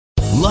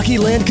Lucky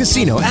Land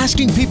Casino,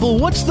 asking people,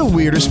 what's the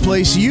weirdest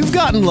place you've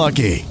gotten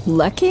lucky?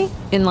 Lucky?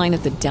 In line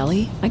at the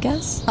deli, I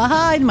guess?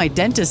 Aha, in my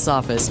dentist's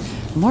office.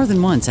 More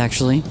than once,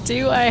 actually.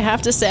 Do I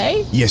have to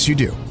say? Yes, you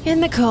do. In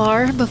the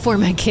car before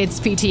my kids'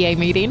 PTA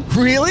meeting.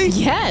 Really?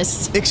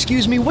 Yes.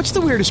 Excuse me, what's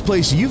the weirdest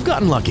place you've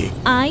gotten lucky?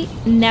 I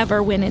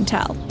never win and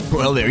tell.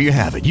 Well, there you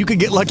have it. You can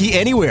get lucky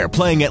anywhere,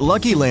 playing at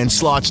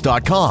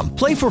LuckyLandSlots.com.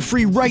 Play for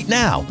free right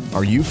now.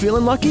 Are you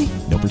feeling lucky?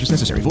 No purchase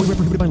necessary. Void where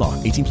prohibited by law.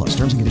 18 plus.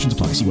 Terms and conditions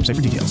apply. See website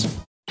for details.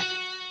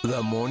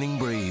 The Morning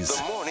Breeze.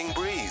 The Morning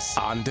Breeze.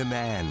 On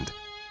demand.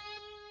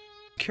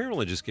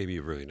 Carolyn just gave me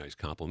a really nice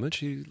compliment.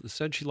 She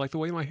said she liked the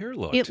way my hair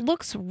looked. It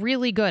looks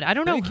really good. I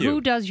don't know who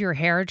does your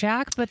hair,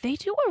 Jack, but they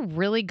do a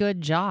really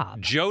good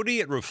job.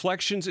 Jody at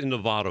Reflections in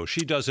Novato.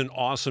 She does an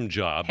awesome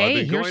job. Hey, I've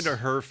been going to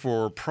her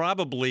for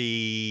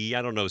probably,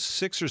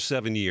 6 or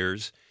 7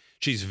 years.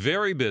 She's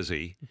very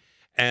busy,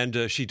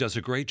 and she does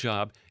a great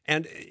job.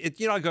 And,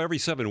 I go every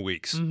 7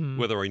 weeks,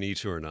 whether I need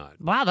to or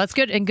not. Wow, that's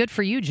good. And good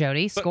for you,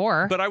 Jody.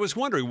 Score. But I was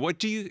wondering,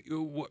 what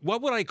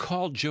would I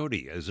call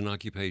Jody as an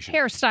occupation?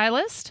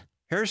 Hairstylist?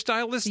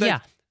 Hairstylist? Yeah.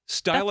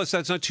 Stylist,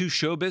 that's not too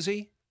show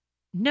busy?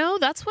 No,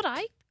 that's what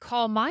I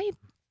call my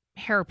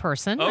hair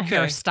person, a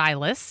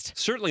hairstylist.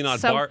 Certainly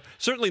not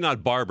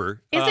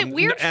barber. Is it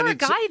weird for a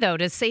guy, though,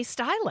 to say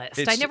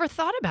stylist? I never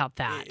thought about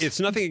that.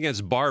 It's nothing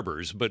against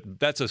barbers, but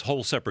that's a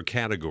whole separate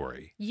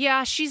category.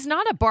 Yeah, she's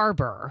not a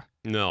barber.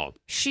 No.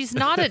 She's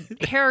not a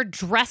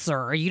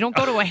hairdresser. You don't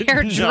go to a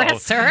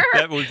hairdresser. No,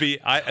 that would be...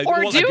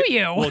 do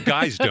you? Well,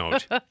 guys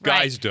don't.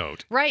 Guys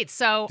don't. Right,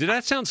 so... Did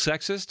that sound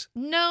sexist?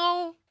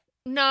 No.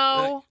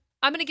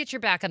 I'm going to get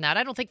your back on that.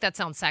 I don't think that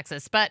sounds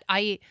sexist, but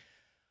I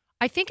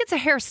think it's a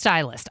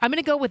hairstylist. I'm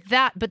going to go with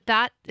that, but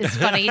that is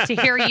funny to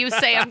hear you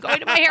say I'm going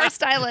to my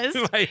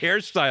hairstylist. My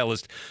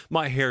hairstylist,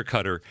 my hair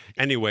cutter.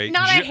 Anyway.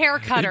 Not a hair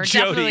cutter,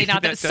 Jody, definitely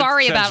not that.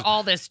 Sorry about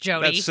all this,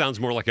 Jody. That sounds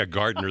more like a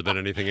gardener than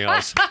anything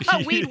else.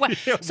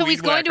 So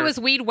he's going to his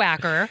weed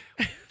whacker.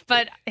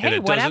 But hey,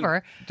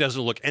 whatever.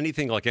 Doesn't look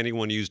anything like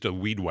anyone used a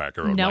weed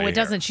whacker on No, my it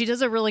doesn't. hair. She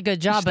does a really good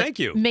job. Thank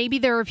you. Maybe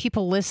there are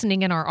people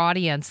listening in our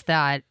audience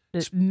that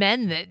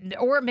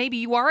or maybe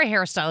you are a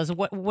hairstylist.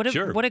 What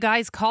do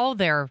guys call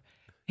their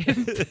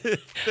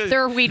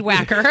weed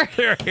whacker?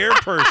 Their hair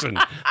person.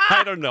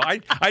 I don't know.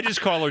 I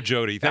just call her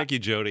Jody. Thank you,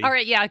 Jody. All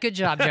right. Yeah. Good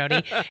job,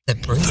 Jody. The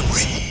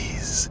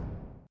Breeze.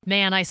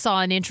 Man, I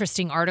saw an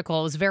interesting article.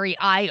 It was very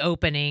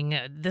eye-opening.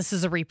 This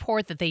is a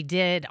report that they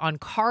did on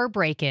car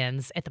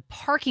break-ins at the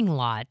parking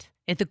lot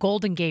at the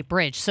Golden Gate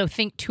Bridge. So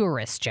think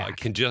tourists, Jack. I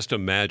can just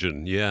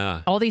imagine,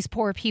 yeah. All these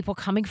poor people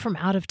coming from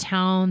out of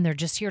town. They're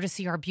just here to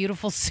see our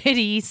beautiful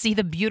city, see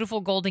the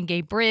beautiful Golden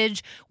Gate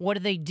Bridge.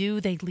 What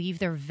do? They leave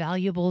their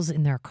valuables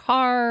in their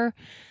car.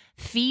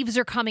 Thieves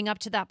are coming up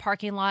to that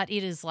parking lot.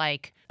 It is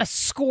like a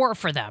score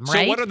for them,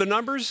 right? So what are the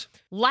numbers?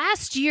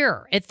 Last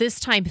year, at this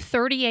time,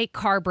 38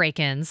 car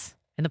break-ins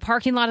in the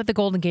parking lot at the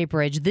Golden Gate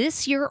Bridge.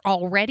 This year,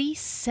 already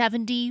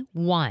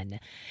 71.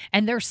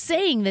 And they're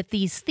saying that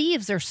these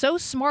thieves are so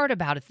smart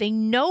about it. They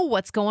know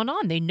what's going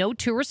on. They know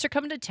tourists are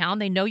coming to town.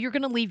 They know you're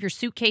going to leave your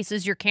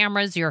suitcases, your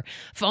cameras, your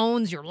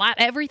phones,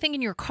 everything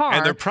in your car.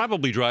 And they're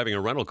probably driving a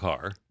rental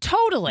car.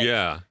 Totally.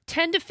 Yeah.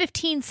 10 to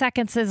 15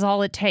 seconds is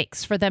all it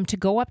takes for them to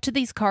go up to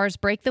these cars,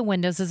 break the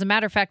windows. As a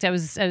matter of fact, I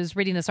was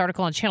reading this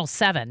article on Channel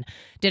 7,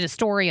 did a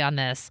story on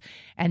this,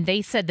 and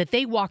they said that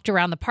they walked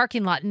around the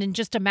parking lot, and in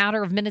just a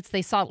matter of minutes,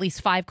 they saw at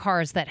least 5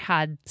 cars that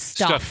had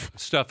stuff.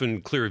 Stuff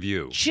in clear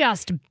view.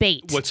 Just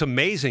bait. What's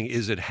amazing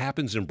is it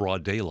happens in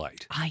broad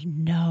daylight. I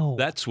know.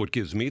 That's what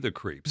gives me the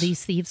creeps.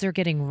 These thieves are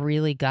getting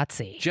really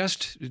gutsy.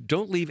 Just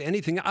don't leave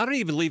anything. I don't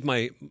even leave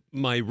my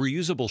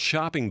reusable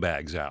shopping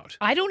bags out.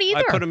 I don't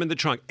either. I put them in the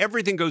trunk.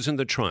 Everything goes in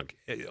the trunk.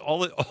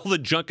 All the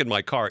junk in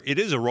my car. It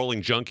is a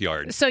rolling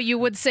junkyard. So you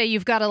would say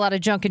you've got a lot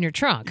of junk in your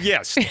trunk?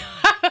 Yes.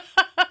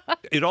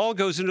 It all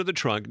goes into the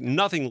trunk.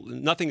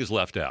 Nothing is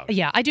left out.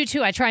 Yeah, I do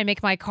too. I try and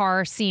make my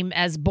car seem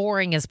as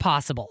boring as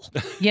possible,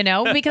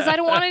 because I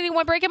don't want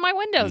anyone breaking my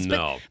windows.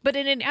 No. But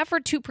in an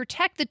effort to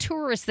protect the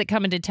tourists that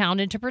come into town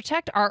and to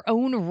protect our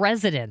own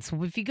residents,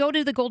 if you go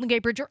to the Golden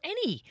Gate Bridge or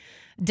any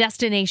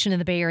destination in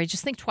the Bay Area,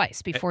 just think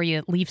twice before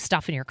you leave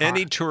stuff in your car.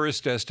 Any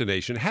tourist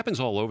destination. It happens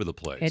all over the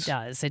place.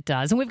 It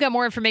does. And we've got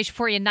more information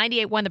for you at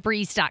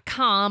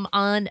 981thebreeze.com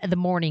on the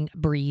Morning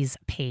Breeze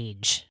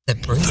page. The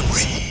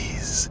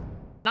Breeze.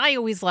 I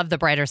always love the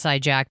brighter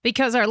side, Jack,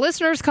 because our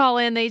listeners call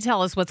in, they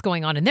tell us what's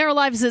going on in their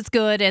lives that's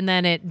good, and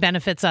then it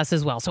benefits us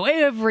as well. So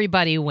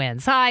everybody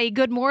wins. Hi,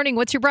 good morning.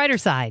 What's your brighter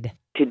side?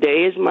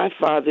 Today is my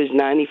father's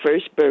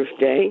 91st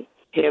birthday.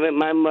 Him and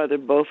my mother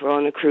both are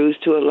on a cruise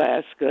to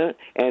Alaska,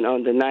 and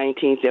on the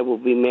 19th, they will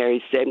be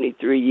married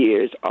 73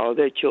 years. All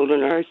their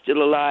children are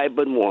still alive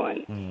but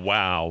one.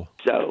 Wow.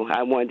 So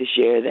I wanted to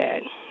share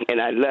that. And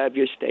I love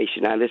your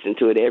station. I listen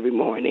to it every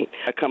morning.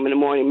 I come in the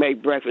morning,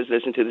 make breakfast,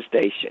 listen to the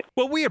station.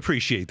 Well, we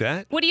appreciate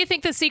that. What do you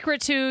think the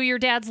secret to your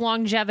dad's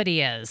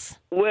longevity is?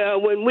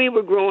 Well, when we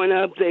were growing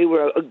up, they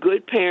were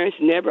good parents,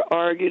 never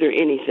argued or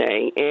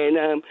anything.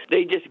 And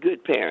they just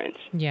good parents.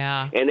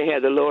 Yeah. And they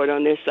had the Lord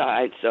on their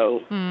side,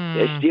 so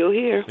they're still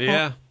here.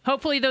 Yeah.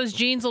 Hopefully those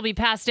genes will be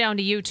passed down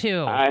to you,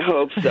 too. I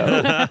hope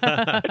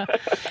so.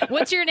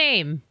 What's your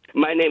name?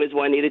 My name is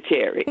Juanita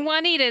Terry.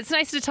 Juanita, it's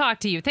nice to talk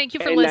to you. Thank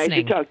you for And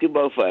listening. nice to talk to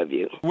both of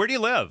you. Where do you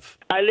live?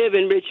 I live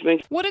in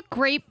Richmond. What a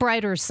great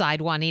brighter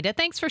side, Juanita.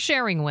 Thanks for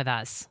sharing with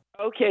us.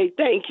 Okay,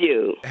 thank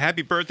you.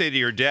 Happy birthday to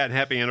your dad.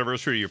 Happy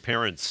anniversary to your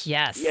parents.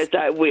 Yes. Yes,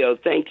 I will.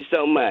 Thank you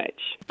so much.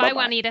 Bye, Bye-bye.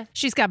 Juanita.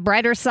 She's got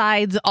brighter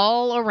sides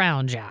all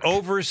around, Jack.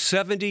 Over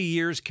 70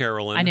 years,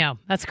 Carolyn. I know.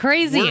 That's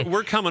crazy.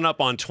 We're coming up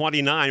on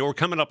 29. We're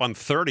coming up on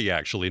 30,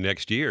 actually,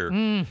 next year.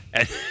 Mm.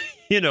 And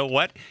you know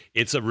what?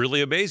 It's a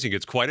really amazing.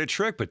 It's quite a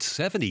trick, but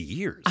 70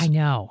 years. I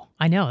know.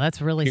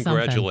 That's really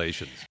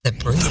Congratulations. The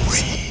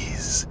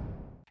Breeze.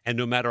 And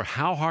no matter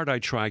how hard I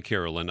try,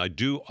 Carolyn, I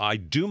do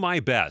my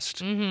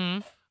best.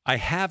 Mm-hmm. I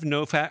have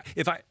no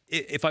if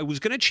I was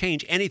going to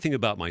change anything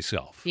about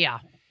myself, Yeah.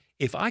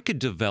 if I could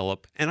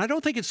develop, and I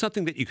don't think it's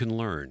something that you can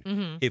learn,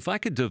 Mm-hmm. if I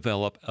could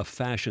develop a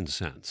fashion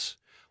sense,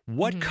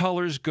 what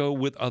colors go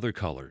with other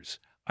colors?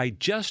 I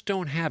just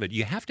don't have it.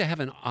 You have to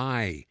have an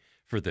eye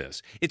for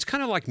this. It's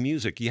kind of like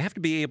music. You have to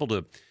be able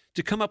to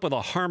come up with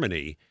a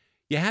harmony.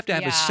 You have to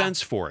have Yeah. a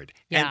sense for it.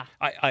 Yeah.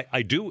 And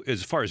I do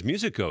as far as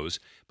music goes,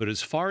 but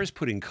as far as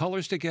putting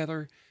colors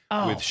together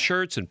with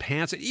shirts and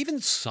pants, even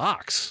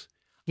socks,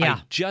 Yeah.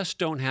 I just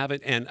don't have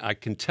it. And I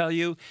can tell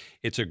you,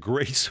 it's a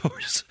great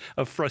source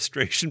of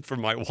frustration for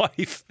my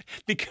wife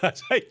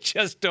because I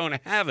just don't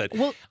have it.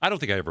 Well, I don't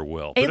think I ever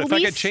will. at But if I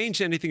could least-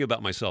 change anything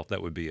about myself,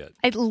 that would be it.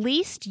 At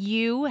least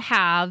you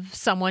have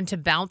someone to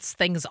bounce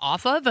things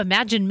off of.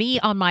 Imagine me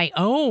on my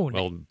own.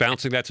 Well,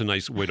 bouncing, that's a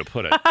nice way to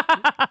put it.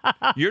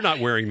 You're not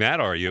wearing that,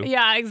 are you?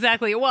 Yeah,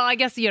 exactly. Well, I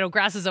guess,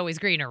 grass is always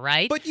greener,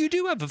 right? But you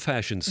do have a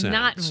fashion sense.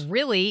 Not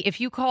really. If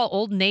you call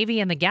Old Navy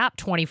and the Gap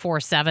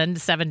 24/7,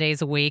 7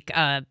 days a week,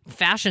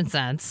 fashion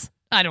sense,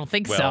 I don't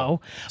think Well,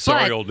 so.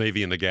 sorry, But- Old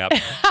Navy and the Gap.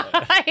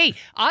 Hey,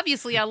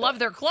 obviously I love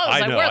their clothes.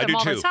 I know, wear I them do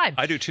all too. the time.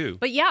 I do too.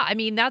 But yeah, I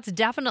mean, that's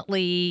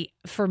definitely,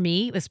 for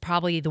me, is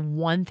probably the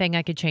one thing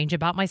I could change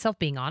about myself,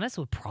 being honest,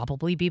 would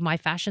probably be my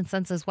fashion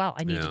sense as well.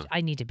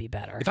 I need to be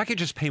better. If I could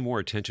just pay more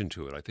attention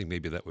to it, I think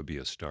maybe that would be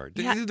a start.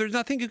 Yeah. There's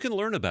nothing you can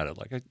learn about it.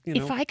 Like,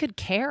 If I could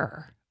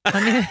care. I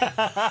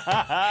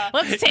mean,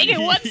 let's take it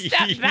one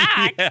step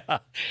back. Yeah.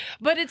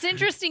 But it's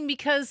interesting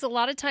because a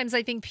lot of times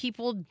I think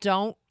people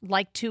don't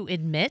like to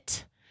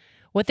admit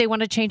what they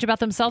want to change about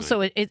themselves.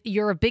 So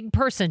you're a big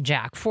person,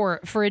 Jack, for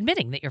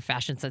admitting that your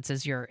fashion sense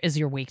is your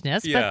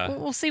weakness. Yeah. But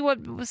we'll see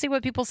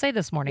what people say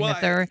this morning Well,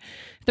 if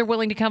they're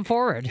willing to come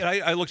forward.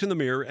 I looked in the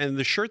mirror, and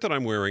the shirt that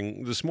I'm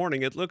wearing this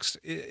morning,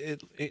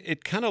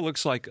 it kind of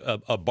looks like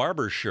a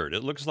barber shirt.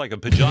 It looks like a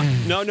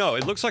pajama. No,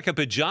 it looks like a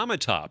pajama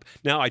top.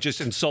 Now I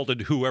just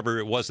insulted whoever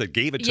it was that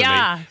gave it to me.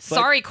 Yeah, But-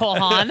 sorry, Cole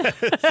Haan.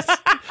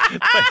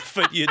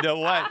 but you know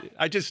what?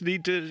 I just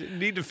need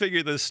to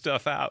figure this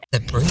stuff out. The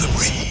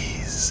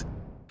Breeze.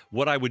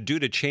 What I would do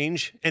to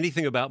change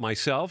anything about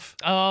myself?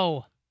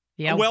 Oh,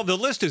 yeah. Well, the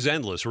list is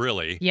endless,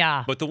 really.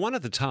 Yeah. But the one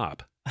at the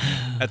top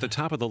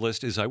of the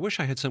list is I wish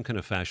I had some kind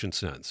of fashion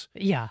sense,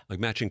 Yeah. like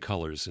matching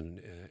colors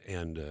and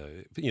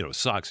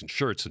socks and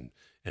shirts and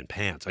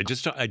pants. I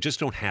just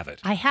don't have it.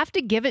 I have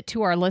to give it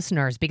to our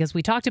listeners because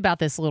we talked about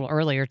this a little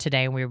earlier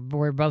today, and we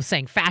were both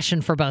saying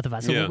fashion for both of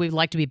us. Yeah. We'd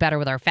like to be better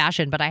with our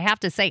fashion, but I have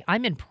to say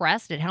I'm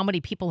impressed at how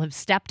many people have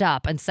stepped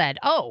up and said,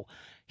 "Oh,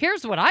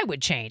 here's what I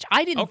would change."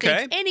 I didn't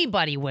think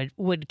anybody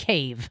would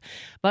cave,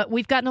 but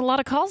we've gotten a lot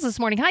of calls this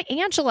morning. Hi,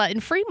 Angela in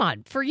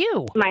Fremont, for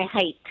you. My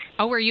height.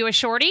 Oh, are you a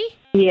shorty?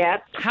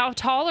 Yep. How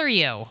tall are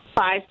you?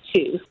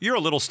 5'2". You're a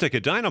little stick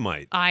of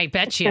dynamite. I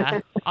bet you.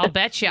 I'll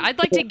bet you. I'd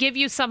like to give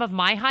you some of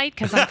my height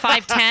because I'm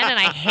 5'10" and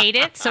I hate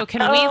it. So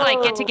can we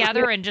get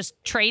together and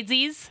just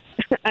tradesies?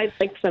 I'd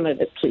like some of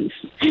it, please.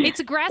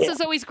 It's grass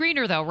is always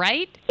greener, though,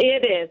 right?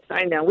 It is.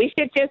 I know. We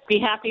should just be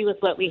happy with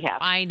what we have.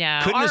 I know.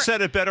 Couldn't have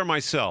said it better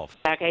myself.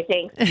 Okay,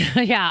 thanks.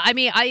 Yeah, I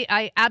mean,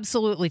 I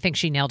absolutely think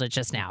she nailed it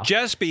just now.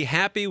 Just be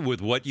happy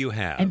with what you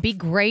have. And be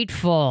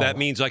grateful. That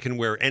means I can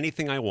wear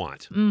anything I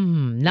want.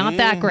 Not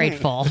that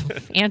grateful.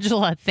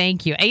 Angela,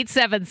 thank you.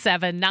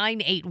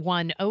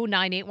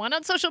 877-981-0981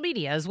 on social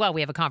media as well.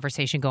 We have a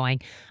conversation going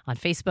on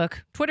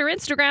Facebook, Twitter,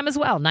 Instagram as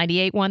well.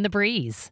 98.1 The Breeze.